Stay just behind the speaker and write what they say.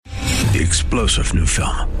the explosive new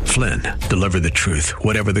film, Flynn, deliver the truth,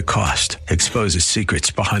 whatever the cost, exposes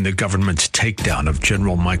secrets behind the government's takedown of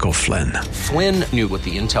General Michael Flynn. Flynn knew what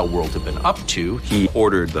the intel world had been up to. He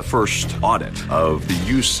ordered the first audit of the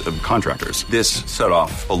use of contractors. This set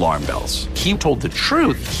off alarm bells. He told the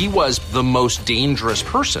truth. He was the most dangerous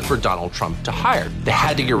person for Donald Trump to hire. They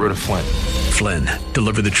had to get rid of Flynn. Flynn,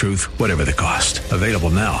 deliver the truth, whatever the cost. Available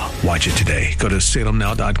now. Watch it today. Go to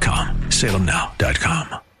salemnow.com.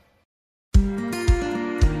 salemnow.com.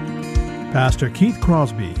 Pastor Keith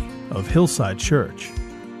Crosby of Hillside Church.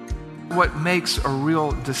 What makes a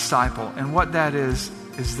real disciple, and what that is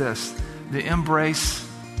this: the embrace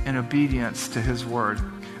and obedience to His Word.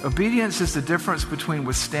 Obedience is the difference between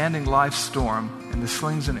withstanding life's storm and the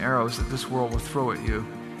slings and arrows that this world will throw at you,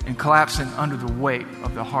 and collapsing under the weight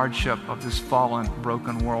of the hardship of this fallen,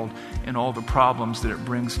 broken world and all the problems that it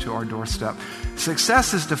brings to our doorstep.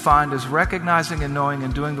 Success is defined as recognizing and knowing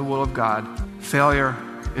and doing the will of God. Failure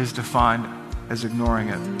is defined as ignoring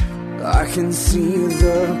it. I can see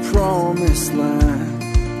the promised land,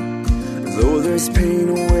 though there's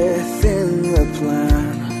pain within the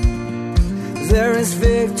plan. There is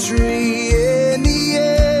victory in the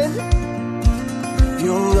end.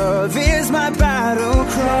 Your love is my battle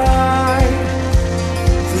cry,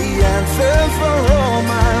 the answer for all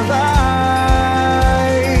my life.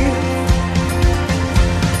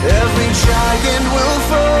 Every giant will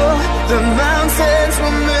fall, the mountains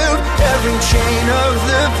will move, every chain of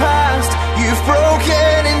the past you've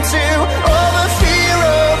broken into. All the fear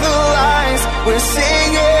of the lies, we're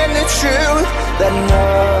singing the truth, that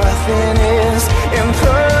nothing is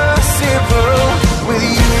impossible with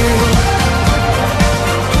you.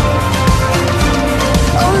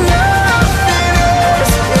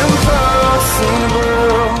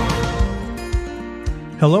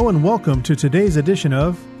 Hello and welcome to today's edition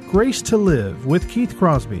of Grace to Live with Keith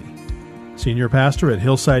Crosby, Senior Pastor at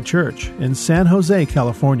Hillside Church in San Jose,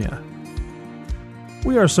 California.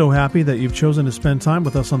 We are so happy that you've chosen to spend time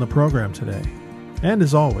with us on the program today. And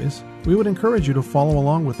as always, we would encourage you to follow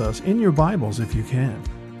along with us in your Bibles if you can.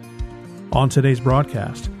 On today's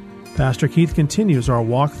broadcast, Pastor Keith continues our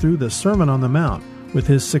walk through the Sermon on the Mount with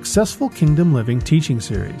his Successful Kingdom Living teaching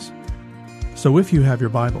series. So if you have your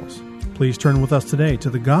Bibles, please turn with us today to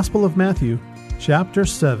the Gospel of Matthew, chapter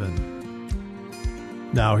 7.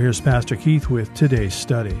 Now here's Pastor Keith with today's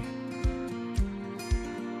study.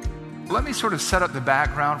 Let me sort of set up the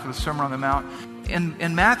background for the Sermon on the Mount.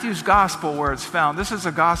 In Matthew's Gospel, where it's found, this is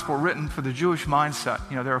a Gospel written for the Jewish mindset.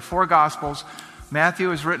 You know, there are 4 Gospels.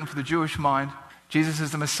 Matthew is written for the Jewish mind. Jesus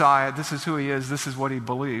is the Messiah. This is who He is. This is what He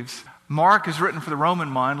believes. Mark is written for the Roman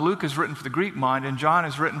mind. Luke is written for the Greek mind. And John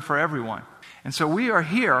is written for everyone. And so we are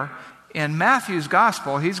here in Matthew's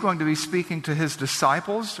Gospel. He's going to be speaking to His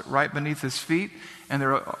disciples right beneath His feet. And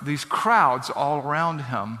there are these crowds all around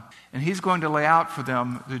Him. And He's going to lay out for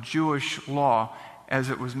them the Jewish law as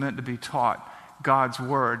it was meant to be taught, God's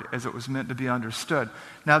Word as it was meant to be understood.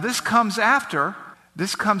 Now this comes after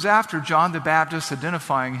John the Baptist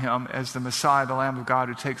identifying Him as the Messiah, the Lamb of God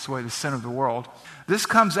who takes away the sin of the world. This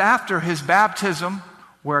comes after His baptism,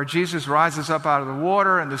 where Jesus rises up out of the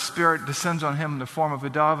water and the Spirit descends on Him in the form of a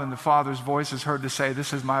dove, and the Father's voice is heard to say,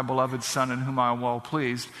 "This is my beloved Son in whom I am well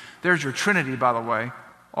pleased." There's your Trinity, by the way,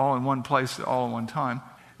 all in one place, all in one time.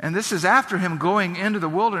 And this is after Him going into the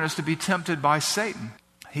wilderness to be tempted by Satan.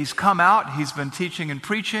 He's come out, He's been teaching and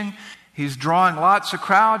preaching, He's drawing lots of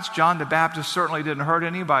crowds. John the Baptist certainly didn't hurt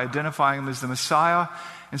any by identifying Him as the Messiah.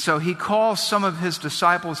 And so He calls some of His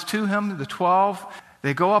disciples to Him, the 12.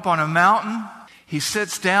 They go up on a mountain. He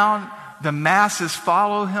sits down. The masses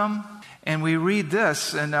follow Him. And we read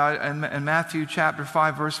this in Matthew chapter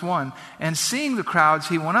 5, verse 1. "And seeing the crowds,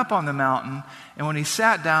 He went up on the mountain. And when He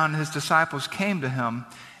sat down, His disciples came to Him.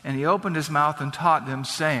 And He opened His mouth and taught them,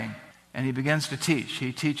 saying," and He begins to teach.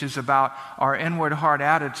 He teaches about our inward heart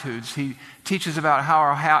attitudes. He teaches about how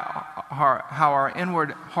our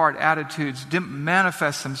inward heart attitudes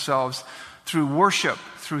manifest themselves through worship,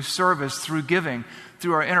 through service, through giving,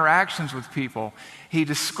 through our interactions with people. He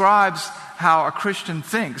describes how a Christian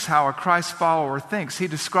thinks, how a Christ follower thinks. He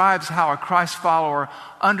describes how a Christ follower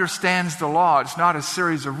understands the law. It's not a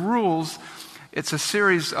series of rules. It's a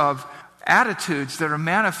series of attitudes that are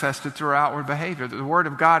manifested through our outward behavior. The Word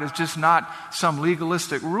of God is just not some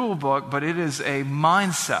legalistic rule book, but it is a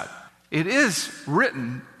mindset. It is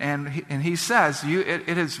written, and he says,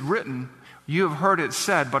 it is written, you have heard it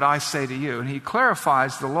said, but I say to you. And He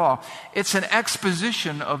clarifies the law. It's an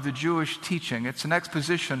exposition of the Jewish teaching. It's an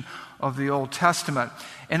exposition of the Old Testament.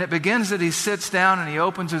 And it begins that He sits down and He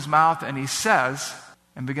opens His mouth and He says,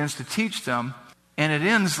 and begins to teach them, And it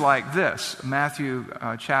ends like this, Matthew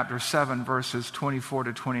chapter 7, verses 24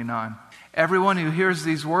 to 29. Everyone who hears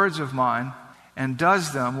these words of mine and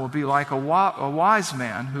does them will be like a wise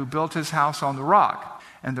man who built his house on the rock.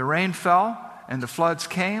 And the rain fell, and the floods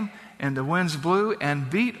came, and the winds blew and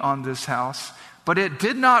beat on this house. But it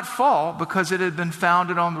did not fall because it had been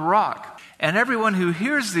founded on the rock. And everyone who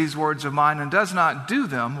hears these words of mine and does not do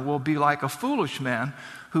them will be like a foolish man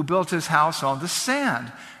who built his house on the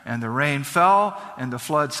sand. And the rain fell, and the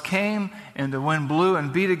floods came, and the wind blew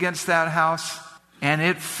and beat against that house, and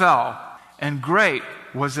it fell, and great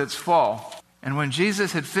was its fall. And when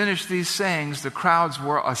Jesus had finished these sayings, the crowds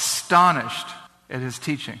were astonished at his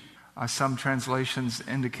teaching. Some translations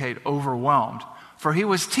indicate overwhelmed. For he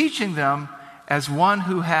was teaching them as one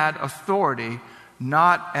who had authority,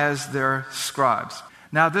 not as their scribes.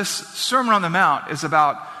 Now, this Sermon on the Mount is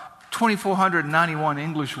about 2,491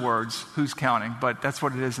 English words. Who's counting? But that's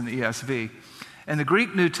what it is in the ESV. In the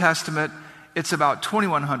Greek New Testament, it's about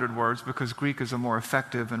 2,100 words because Greek is a more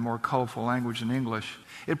effective and more colorful language than English.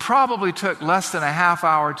 It probably took less than a half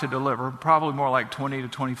hour to deliver, probably more like 20 to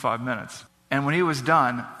 25 minutes. And when he was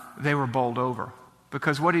done, they were bowled over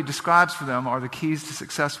because what he describes for them are the keys to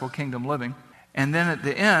successful kingdom living. And then at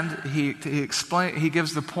the end, he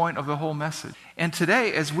gives the point of the whole message. And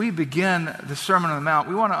today, as we begin the Sermon on the Mount,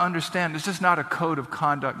 we want to understand this is not a code of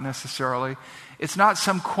conduct necessarily. It's not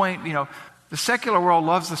some quaint, the secular world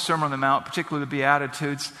loves the Sermon on the Mount, particularly the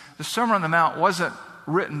Beatitudes. The Sermon on the Mount wasn't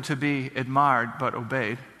written to be admired, but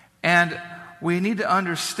obeyed. And we need to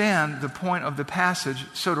understand the point of the passage.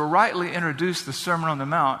 So to rightly introduce the Sermon on the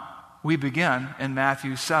Mount, we begin in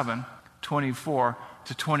Matthew 7, 24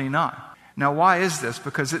 to 29. Now, why is this?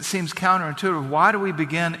 Because it seems counterintuitive. Why do we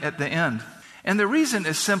begin at the end? And the reason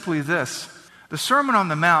is simply this. The Sermon on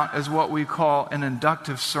the Mount is what we call an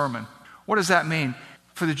inductive sermon. What does that mean?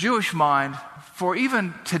 For the Jewish mind, for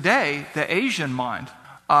even today, the Asian mind,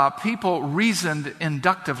 people reasoned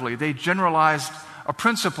inductively. They generalized a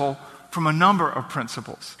principle from a number of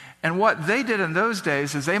principles. And what they did in those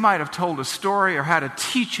days is they might have told a story or had a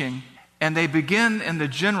teaching, and they begin in the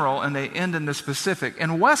general and they end in the specific.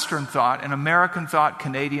 In Western thought, in American thought,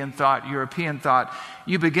 Canadian thought, European thought,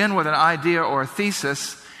 you begin with an idea or a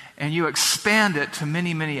thesis and you expand it to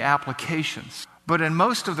many, many applications. But in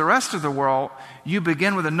most of the rest of the world, you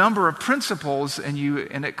begin with a number of principles and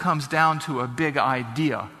it comes down to a big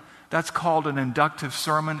idea. That's called an inductive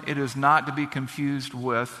sermon. It is not to be confused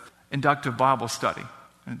with inductive Bible study.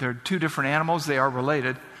 They're two different animals. They are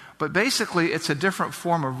related. But basically, it's a different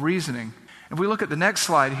form of reasoning. If we look at the next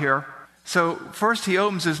slide here, so first he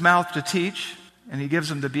opens his mouth to teach, and he gives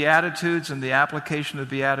them the Beatitudes and the application of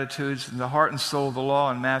the Beatitudes and the heart and soul of the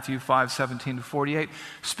law in Matthew 5, 17 to 48.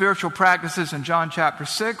 Spiritual practices in John chapter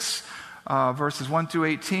 6, verses 1 through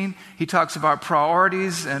 18. He talks about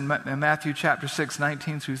priorities in Matthew chapter 6,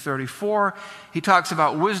 19 through 34. He talks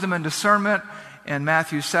about wisdom and discernment in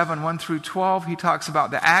Matthew 7, 1 through 12. He talks about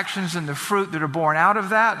the actions and the fruit that are born out of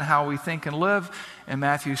that and how we think and live in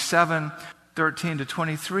Matthew 7, 13 to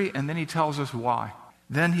 23. And then he tells us why.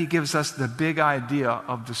 Then he gives us the big idea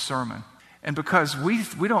of the sermon. And because we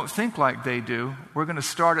don't think like they do, we're going to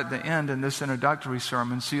start at the end in this introductory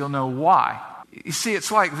sermon so you'll know why. You see,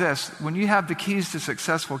 it's like this. When you have the keys to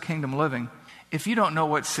successful kingdom living, if you don't know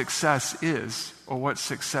what success is or what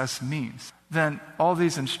success means, then all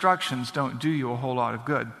these instructions don't do you a whole lot of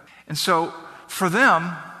good. And so for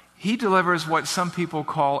them, he delivers what some people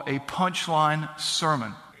call a punchline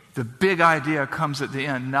sermon. The big idea comes at the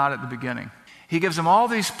end, not at the beginning. He gives them all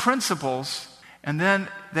these principles, and then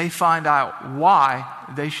they find out why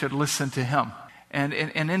they should listen to him. And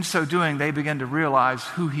in so doing, they begin to realize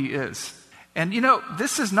who he is. And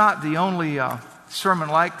this is not the only sermon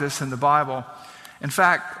like this in the Bible. In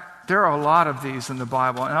fact, there are a lot of these in the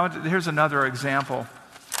Bible. And here's another example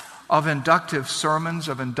of inductive sermons,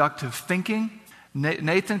 of inductive thinking.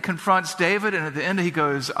 Nathan confronts David, and at the end he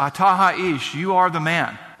goes, Atah ha'ish, you are the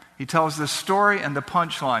man. He tells this story, and the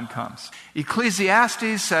punchline comes.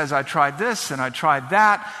 Ecclesiastes says, I tried this, and I tried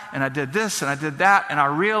that, and I did this, and I did that, and I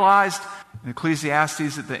realized, in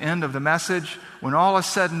Ecclesiastes at the end of the message, when all is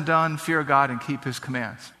said and done, fear God and keep his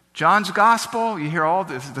commands. John's gospel, you hear all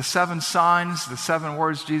this, the 7 signs, the 7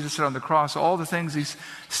 words Jesus said on the cross, all the things he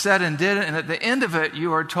said and did. And at the end of it,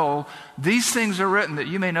 you are told, these things are written that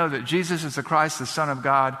you may know that Jesus is the Christ, the Son of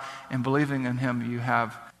God, and believing in him, you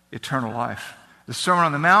have eternal life. The Sermon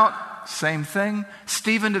on the Mount, same thing.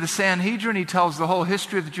 Stephen to the Sanhedrin, he tells the whole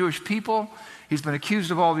history of the Jewish people. He's been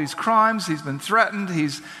accused of all these crimes. He's been threatened.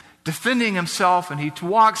 He's defending himself, and he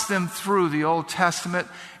walks them through the Old Testament.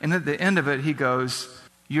 And at the end of it, he goes,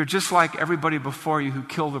 You're just like everybody before you who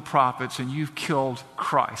killed the prophets, and you've killed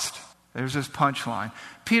Christ. There's this punchline.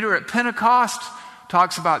 Peter at Pentecost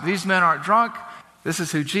talks about these men aren't drunk. This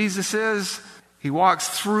is who Jesus is. He walks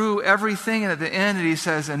through everything, and at the end he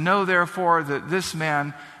says, and know therefore that this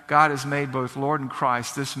man God has made both Lord and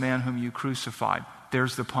Christ, this man whom you crucified.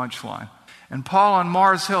 There's the punchline. And Paul on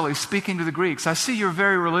Mars Hill, he's speaking to the Greeks. I see you're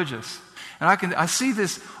very religious. And I see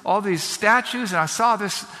all these statues, and I saw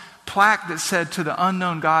this plaque that said to the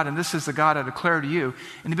unknown God, and this is the God I declare to you.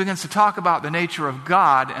 And he begins to talk about the nature of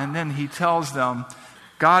God, and then he tells them,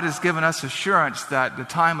 God has given us assurance that the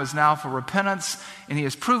time is now for repentance, and he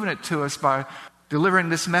has proven it to us by delivering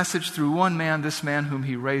this message through one man, this man whom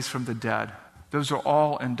he raised from the dead. Those are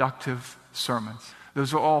all inductive sermons.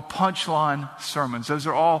 Those are all punchline sermons. Those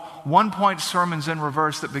are all one-point sermons in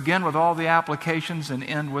reverse that begin with all the applications and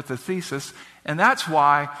end with the thesis. And that's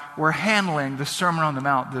why we're handling the Sermon on the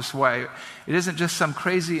Mount this way. It isn't just some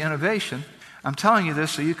crazy innovation. I'm telling you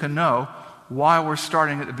this so you can know why we're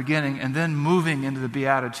starting at the beginning and then moving into the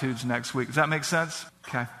Beatitudes next week. Does that make sense?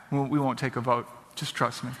 Okay. We won't take a vote. Just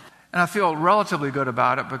trust me. And I feel relatively good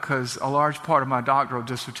about it because a large part of my doctoral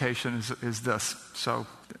dissertation is this. So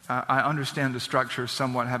I understand the structure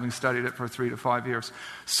somewhat, having studied it for 3 to 5 years.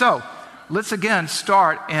 So let's again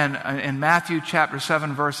start in Matthew chapter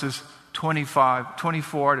 7, verses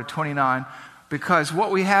 24 to 29, because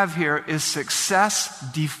what we have here is success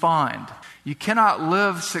defined. You cannot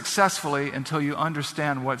live successfully until you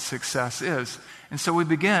understand what success is. And so we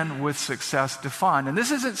begin with success defined. And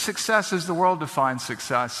this isn't success as the world defines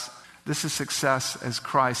success. This is success as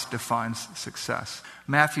Christ defines success.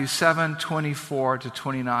 Matthew 7, 24 to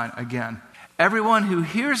 29 again. Everyone who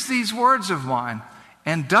hears these words of mine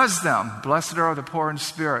and does them, blessed are the poor in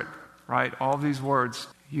spirit, right? All these words.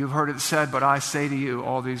 You've heard it said, but I say to you,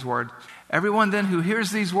 all these words. Everyone then who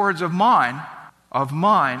hears these words of mine,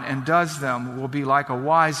 and does them will be like a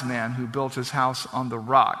wise man who built his house on the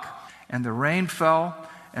rock. And the rain fell,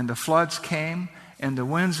 and the floods came, and the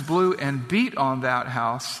winds blew and beat on that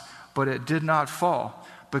house, but it did not fall,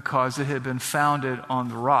 because it had been founded on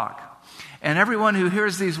the rock. And everyone who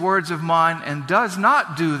hears these words of mine and does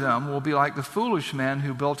not do them will be like the foolish man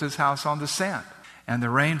who built his house on the sand. And the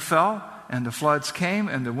rain fell, and the floods came,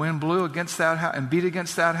 and the wind blew against that house and beat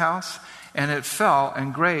against that house, and it fell,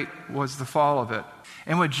 and great was the fall of it.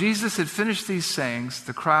 And when Jesus had finished these sayings,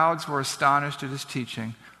 the crowds were astonished at his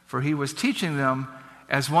teaching, for he was teaching them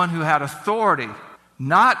as one who had authority,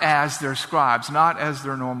 not as their scribes, not as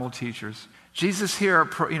their normal teachers. Jesus here,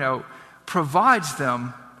 provides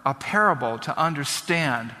them a parable to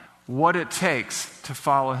understand what it takes to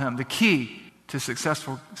follow him, the key to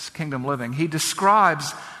successful kingdom living. He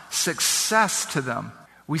describes success to them.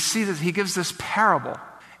 We see that he gives this parable,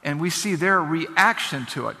 and we see their reaction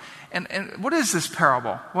to it. And what is this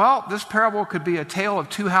parable? Well, this parable could be a tale of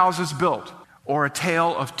 2 houses built, or a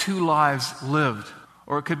tale of 2 lives lived,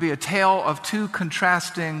 or it could be a tale of 2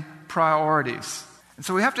 contrasting priorities. And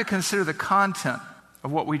so we have to consider the content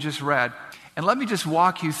of what we just read. And let me just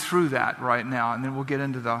walk you through that right now, and then we'll get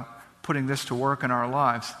into putting this to work in our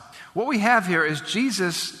lives. What we have here is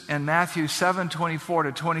Jesus in Matthew 7, 24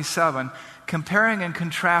 to 27, comparing and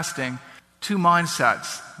contrasting 2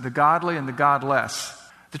 mindsets, the godly and the godless.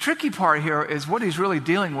 The tricky part here is what he's really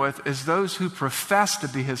dealing with is those who profess to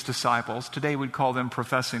be his disciples. Today we'd call them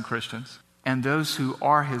professing Christians. And those who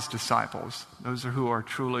are his disciples, those who are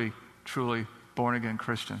truly, truly born-again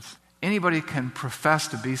Christians. Anybody can profess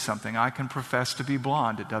to be something. I can profess to be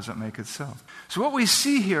blonde. It doesn't make it so. So what we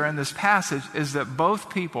see here in this passage is that both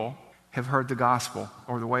people have heard the gospel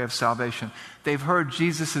or the way of salvation. They've heard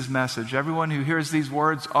Jesus' message. Everyone who hears these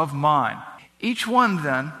words of mine. Each one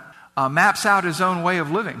then maps out his own way of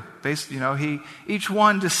living. Each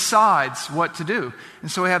one decides what to do. And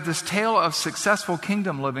so we have this tale of successful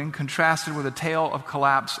kingdom living contrasted with a tale of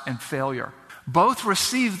collapse and failure. Both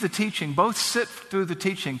receive the teaching. Both sit through the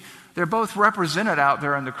teaching. They're both represented out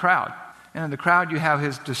there in the crowd. And in the crowd you have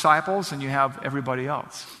his disciples and you have everybody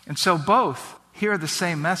else. And so both hear the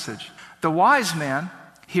same message. The wise man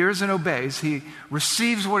hears and obeys. He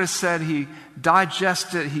receives what is said. He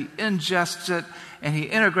digests it. He ingests it. And he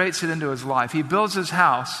integrates it into his life. He builds his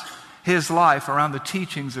house, his life, around the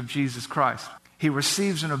teachings of Jesus Christ. He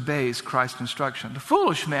receives and obeys Christ's instruction. The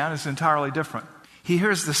foolish man is entirely different. He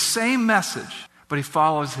hears the same message, but he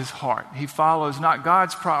follows his heart. He follows not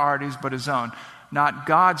God's priorities, but his own. Not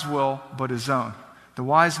God's will, but his own. The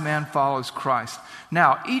wise man follows Christ.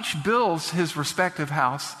 Now, each builds his respective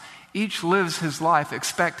house. Each lives his life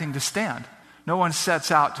expecting to stand. No one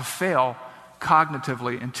sets out to fail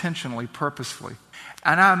cognitively, intentionally, purposefully.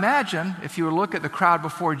 And I imagine if you look at the crowd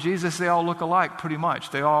before Jesus, they all look alike pretty much.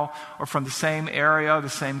 They all are from the same area, the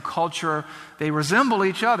same culture. They resemble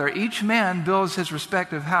each other. Each man builds his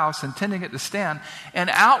respective house, intending it to stand. And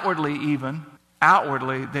outwardly,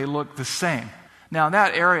 they look the same. Now, in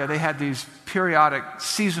that area, they had these periodic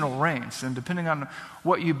seasonal rains. And depending on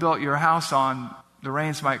what you built your house on, the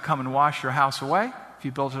rains might come and wash your house away if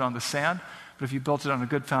you built it on the sand. But if you built it on a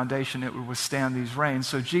good foundation, it would withstand these rains.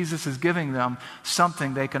 So Jesus is giving them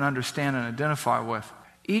something they can understand and identify with.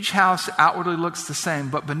 Each house outwardly looks the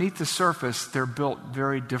same, but beneath the surface, they're built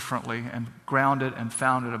very differently and grounded and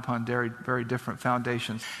founded upon very, very different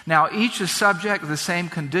foundations. Now, each is subject to the same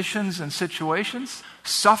conditions and situations.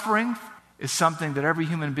 Suffering is something that every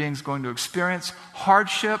human being is going to experience.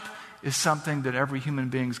 Hardship is something that every human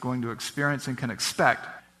being is going to experience and can expect.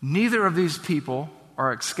 Neither of these people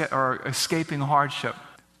are escaping hardship,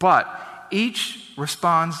 but each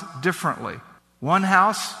responds differently. One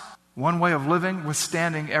house, one way of living,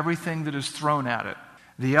 withstanding everything that is thrown at it.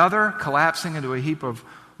 The other collapsing into a heap of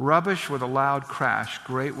rubbish with a loud crash.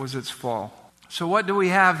 Great was its fall. So what do we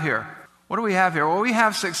have here? What do we have here? Well, we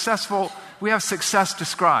have success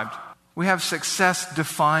described. We have success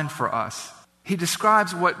defined for us. He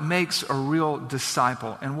describes what makes a real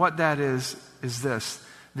disciple, and what that is this: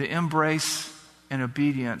 the embrace and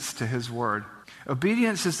obedience to his word.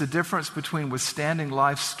 Obedience is the difference between withstanding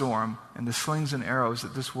life's storm and the slings and arrows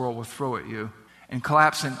that this world will throw at you, and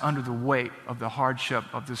collapsing under the weight of the hardship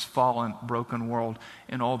of this fallen, broken world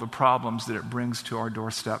and all the problems that it brings to our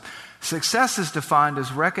doorstep. Success is defined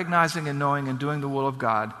as recognizing and knowing and doing the will of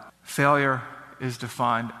God. Failure is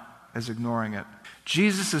defined as ignoring it.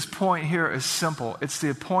 Jesus' point here is simple. It's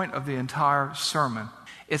the point of the entire sermon.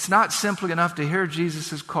 It's not simply enough to hear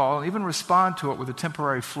Jesus' call and even respond to it with a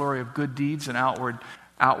temporary flurry of good deeds and outward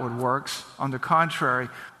works. On the contrary,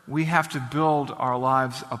 we have to build our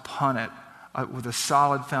lives upon it with a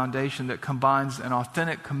solid foundation that combines an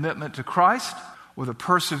authentic commitment to Christ with a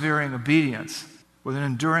persevering obedience, with an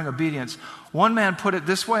enduring obedience. One man put it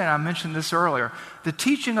this way, and I mentioned this earlier: the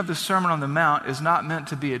teaching of the Sermon on the Mount is not meant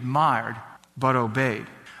to be admired, but obeyed.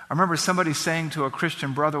 I remember somebody saying to a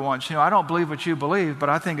Christian brother once, I don't believe what you believe, but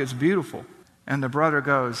I think it's beautiful. And the brother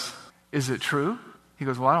goes, is it true? He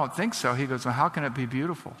goes, well, I don't think so. He goes, well, how can it be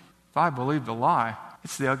beautiful? If I believe the lie,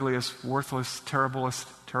 it's the ugliest, worthless,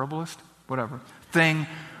 terriblest, whatever thing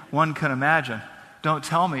one can imagine. Don't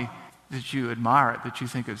tell me that you admire it, that you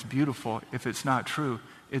think it's beautiful. If it's not true,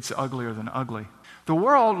 it's uglier than ugly. The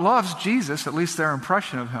world loves Jesus, at least their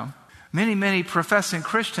impression of him. Many professing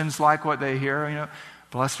Christians like what they hear,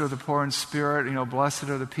 blessed are the poor in spirit, blessed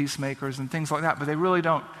are the peacemakers and things like that. But they really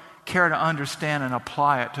don't care to understand and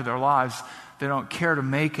apply it to their lives. They don't care to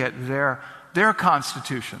make it their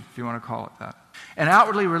constitution, if you want to call it that. An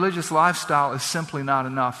outwardly religious lifestyle is simply not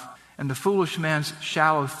enough. And the foolish man's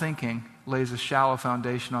shallow thinking lays a shallow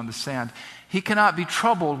foundation on the sand. He cannot be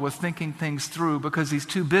troubled with thinking things through because he's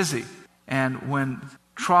too busy. And when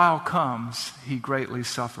trial comes, he greatly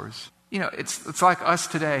suffers. It's like us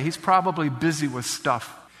today. He's probably busy with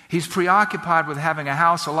stuff. He's preoccupied with having a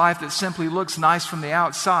house, a life that simply looks nice from the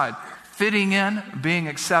outside, fitting in, being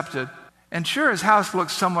accepted. And sure, his house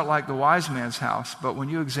looks somewhat like the wise man's house, but when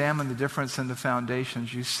you examine the difference in the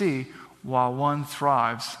foundations, you see while one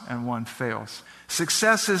thrives and one fails.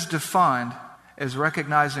 Success is defined as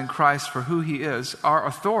recognizing Christ for who he is, our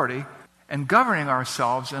authority, and governing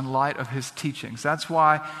ourselves in light of his teachings. That's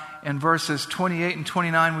why in verses 28 and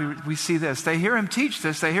 29 we see this. They hear him teach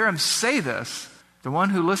this. They hear him say this. The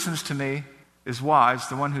one who listens to me is wise.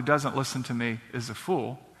 The one who doesn't listen to me is a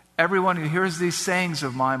fool. Everyone who hears these sayings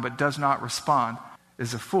of mine but does not respond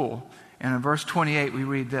is a fool. And in verse 28 we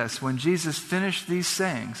read this. When Jesus finished these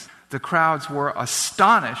sayings, the crowds were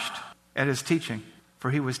astonished at his teaching,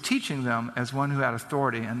 for he was teaching them as one who had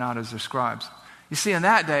authority and not as their scribes. You see, in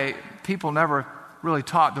that day, people never really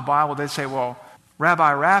taught the Bible. They'd say, well,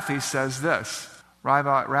 Rabbi Rafi says this.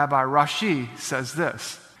 Rabbi Rashi says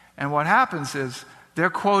this. And what happens is they're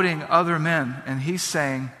quoting other men, and he's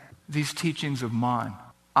saying, these teachings of mine,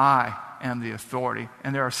 I am the authority.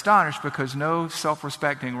 And they're astonished because no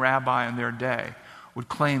self-respecting rabbi in their day would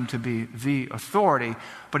claim to be the authority,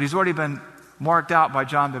 but he's already been marked out by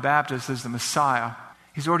John the Baptist as the Messiah.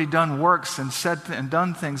 He's already done works and said and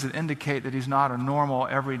done things that indicate that he's not a normal,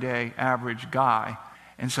 everyday, average guy.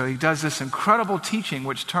 And so he does this incredible teaching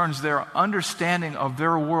which turns their understanding of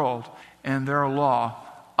their world and their law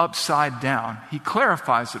upside down. He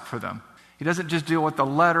clarifies it for them. He doesn't just deal with the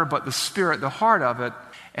letter, but the spirit, the heart of it.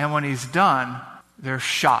 And when he's done, they're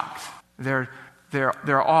shocked. They're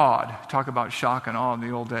awed. Talk about shock and awe in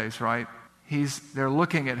the old days, right? They're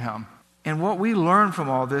looking at him. And what we learn from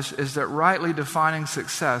all this is that rightly defining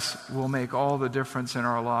success will make all the difference in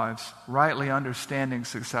our lives. Rightly understanding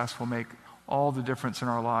success will make all the difference in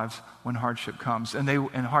our lives when hardship comes. And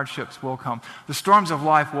hardships will come. The storms of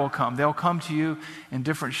life will come. They'll come to you in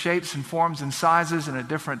different shapes and forms and sizes and at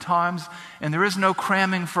different times. And there is no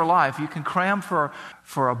cramming for life. You can cram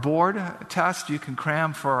for a board test. You can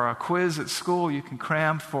cram for a quiz at school. You can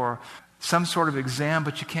cram for some sort of exam,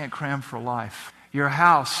 but you can't cram for life. Your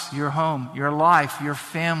house, your home, your life, your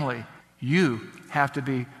family, you have to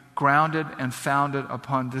be grounded and founded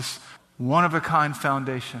upon this one-of-a-kind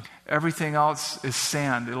foundation. Everything else is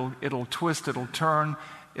sand. It'll twist, it'll turn,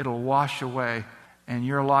 it'll wash away, and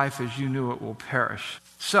your life as you knew it will perish.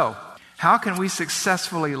 So, how can we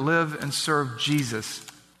successfully live and serve Jesus?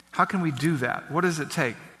 How can we do that? What does it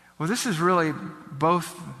take? Well, this is really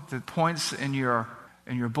both the points in your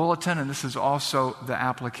bulletin, and this is also the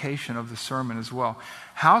application of the sermon as well.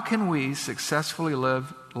 How can we successfully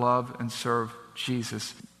live, love, and serve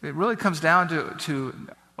Jesus? It really comes down to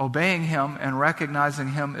obeying him and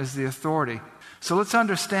recognizing him as the authority. So let's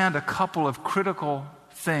understand a couple of critical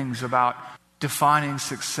things about defining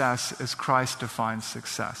success as Christ defines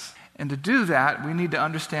success. And to do that, we need to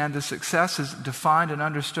understand that success is defined and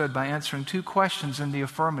understood by answering two questions in the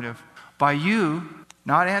affirmative. By you,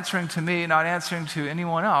 not answering to me, not answering to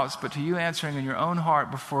anyone else, but to you answering in your own heart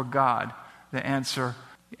before God,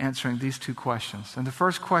 answering these two questions. And the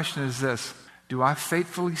first question is this: do I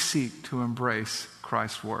faithfully seek to embrace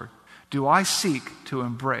Christ's word? Do I seek to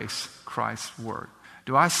embrace Christ's word?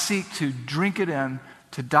 Do I seek to drink it in,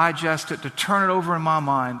 to digest it, to turn it over in my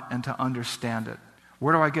mind, and to understand it?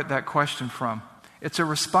 Where do I get that question from? It's a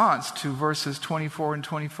response to verses 24 and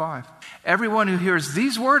 25. Everyone who hears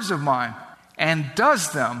these words of mine and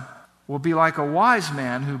does them will be like a wise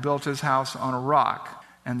man who built his house on a rock.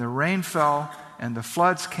 And the rain fell, and the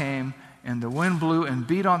floods came, and the wind blew and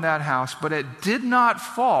beat on that house, but it did not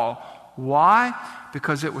fall. Why?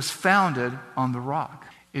 Because it was founded on the rock.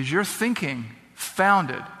 Is your thinking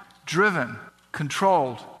founded, driven,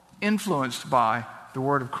 controlled, influenced by the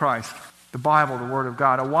word of Christ, the Bible, the word of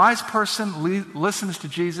God? A wise person listens to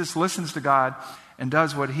Jesus, listens to God, and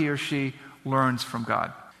does what he or she learns from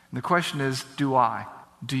God. And the question is, do I?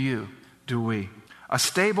 Do you? Do we? A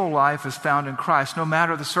stable life is found in Christ, no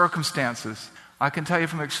matter the circumstances. I can tell you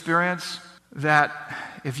from experience that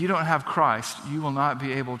if you don't have Christ, you will not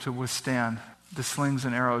be able to withstand the slings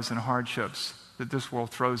and arrows and hardships that this world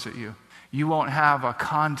throws at you. You won't have a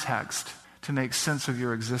context to make sense of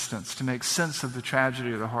your existence, to make sense of the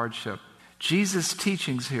tragedy or the hardship. Jesus'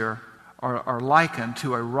 teachings here are likened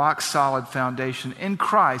to a rock-solid foundation. In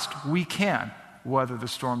Christ, we can weather the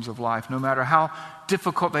storms of life, no matter how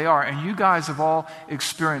difficult they are. And you guys have all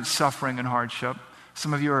experienced suffering and hardship.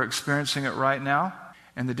 Some of you are experiencing it right now.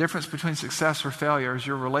 And the difference between success or failure is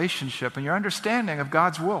your relationship and your understanding of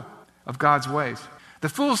God's will, of God's ways. The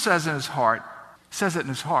fool says it in his heart.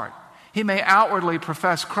 He may outwardly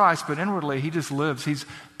profess Christ, but inwardly he just lives. He's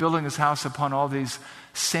building his house upon all these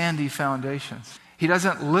sandy foundations. He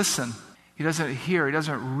doesn't listen. He doesn't hear. He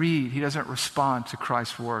doesn't read. He doesn't respond to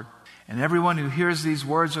Christ's word. And everyone who hears these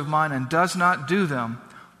words of mine and does not do them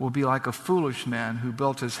will be like a foolish man who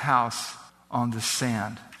built his house on the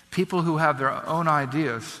sand. People who have their own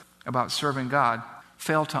ideas about serving God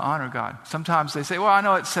fail to honor God. Sometimes they say, well, I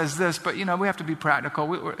know it says this, but we have to be practical.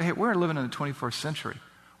 We're living in the 21st century.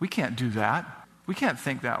 We can't do that. We can't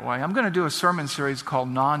think that way. I'm going to do a sermon series called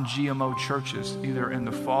Non-GMO Churches, either in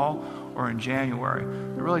the fall or in January.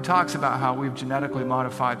 It really talks about how we've genetically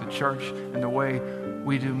modified the church and the way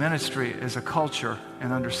we do ministry as a culture,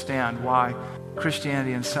 and understand why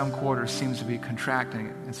Christianity in some quarters seems to be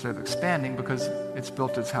contracting instead of expanding, because it's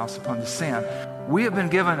built its house upon the sand. We have been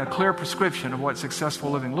given a clear prescription of what successful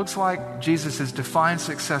living looks like. Jesus has defined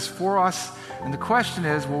success for us. And the question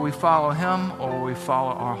is, will we follow him or will we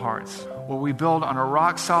follow our hearts? Will we build on a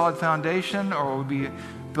rock-solid foundation, or will we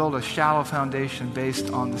build a shallow foundation based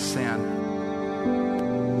on the sand?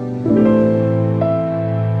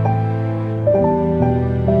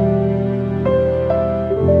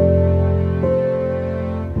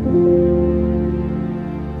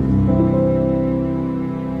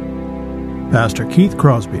 Pastor Keith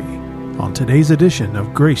Crosby on today's edition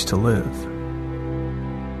of Grace to Live.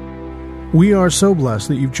 We are so blessed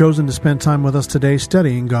that you've chosen to spend time with us today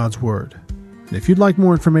studying God's Word. And if you'd like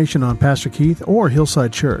more information on Pastor Keith or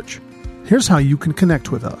Hillside Church, here's how you can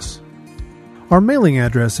connect with us. Our mailing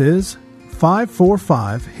address is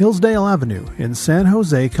 545 Hillsdale Avenue in San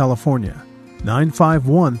Jose, California,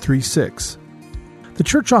 95136. The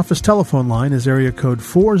church office telephone line is area code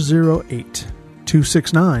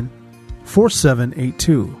 408-269-5400.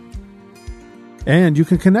 888-848-4782. And you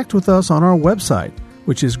can connect with us on our website,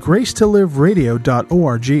 which is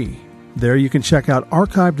gracetoliveradio.org. There you can check out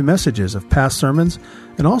archived messages of past sermons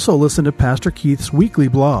and also listen to Pastor Keith's weekly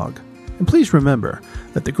blog. And please remember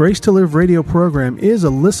that the Grace to Live radio program is a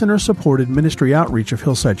listener-supported ministry outreach of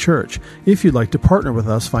Hillside Church if you'd like to partner with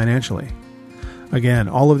us financially. Again,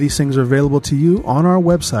 all of these things are available to you on our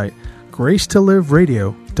website,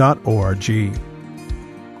 gracetoliveradio.org.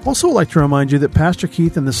 Also, I'd like to remind you that Pastor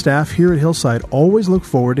Keith and the staff here at Hillside always look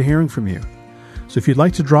forward to hearing from you. So if you'd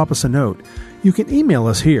like to drop us a note, you can email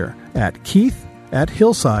us here at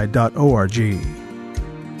keith@hillside.org.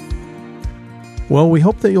 Well, we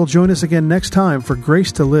hope that you'll join us again next time for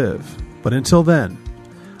Grace to Live. But until then,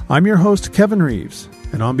 I'm your host, Kevin Reeves,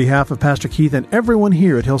 and on behalf of Pastor Keith and everyone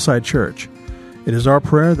here at Hillside Church, it is our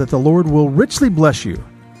prayer that the Lord will richly bless you.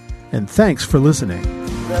 And thanks for listening.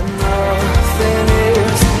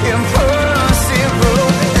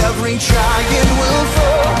 Every giant will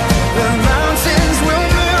fall, the mountains will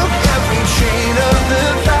move, every chain of the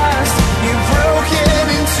past you've broken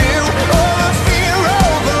into. All the fear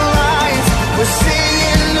of the lies, we're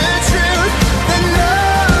singing the truth, that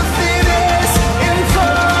nothing is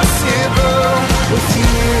impossible with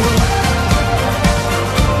you.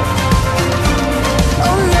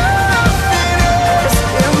 Oh, nothing is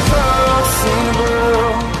impossible.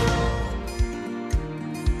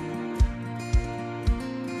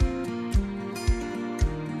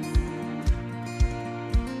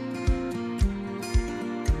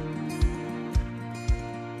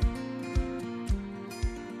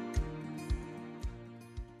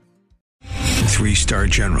 Three-star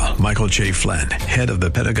General Michael J. Flynn, head of the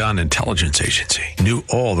Pentagon Intelligence Agency, knew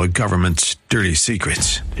all the government's dirty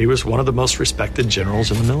secrets. He was one of the most respected generals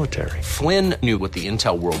in the military. Flynn knew what the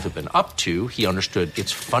intel world had been up to. He understood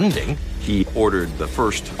its funding. He ordered the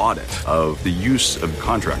first audit of the use of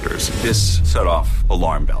contractors. This set off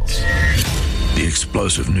alarm bells. The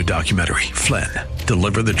explosive new documentary, Flynn,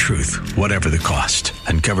 Deliver the Truth, Whatever the Cost,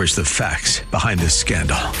 uncovers the facts behind this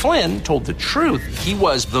scandal. Flynn told the truth. He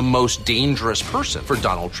was the most dangerous person for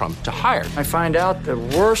Donald Trump to hire. I find out the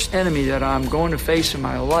worst enemy that I'm going to face in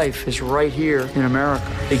my life is right here in America.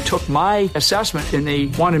 They took my assessment and they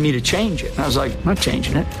wanted me to change it. And I was like, I'm not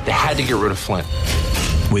changing it. They had to get rid of Flynn.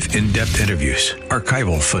 With in-depth interviews,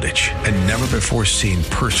 archival footage, and never-before-seen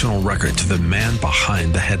personal records of the man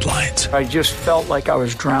behind the headlines. I just felt like I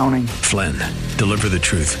was drowning. Flynn, Deliver the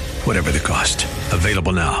Truth, Whatever the Cost.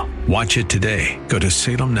 Available now. Watch it today. Go to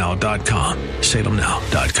salemnow.com.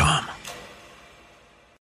 salemnow.com.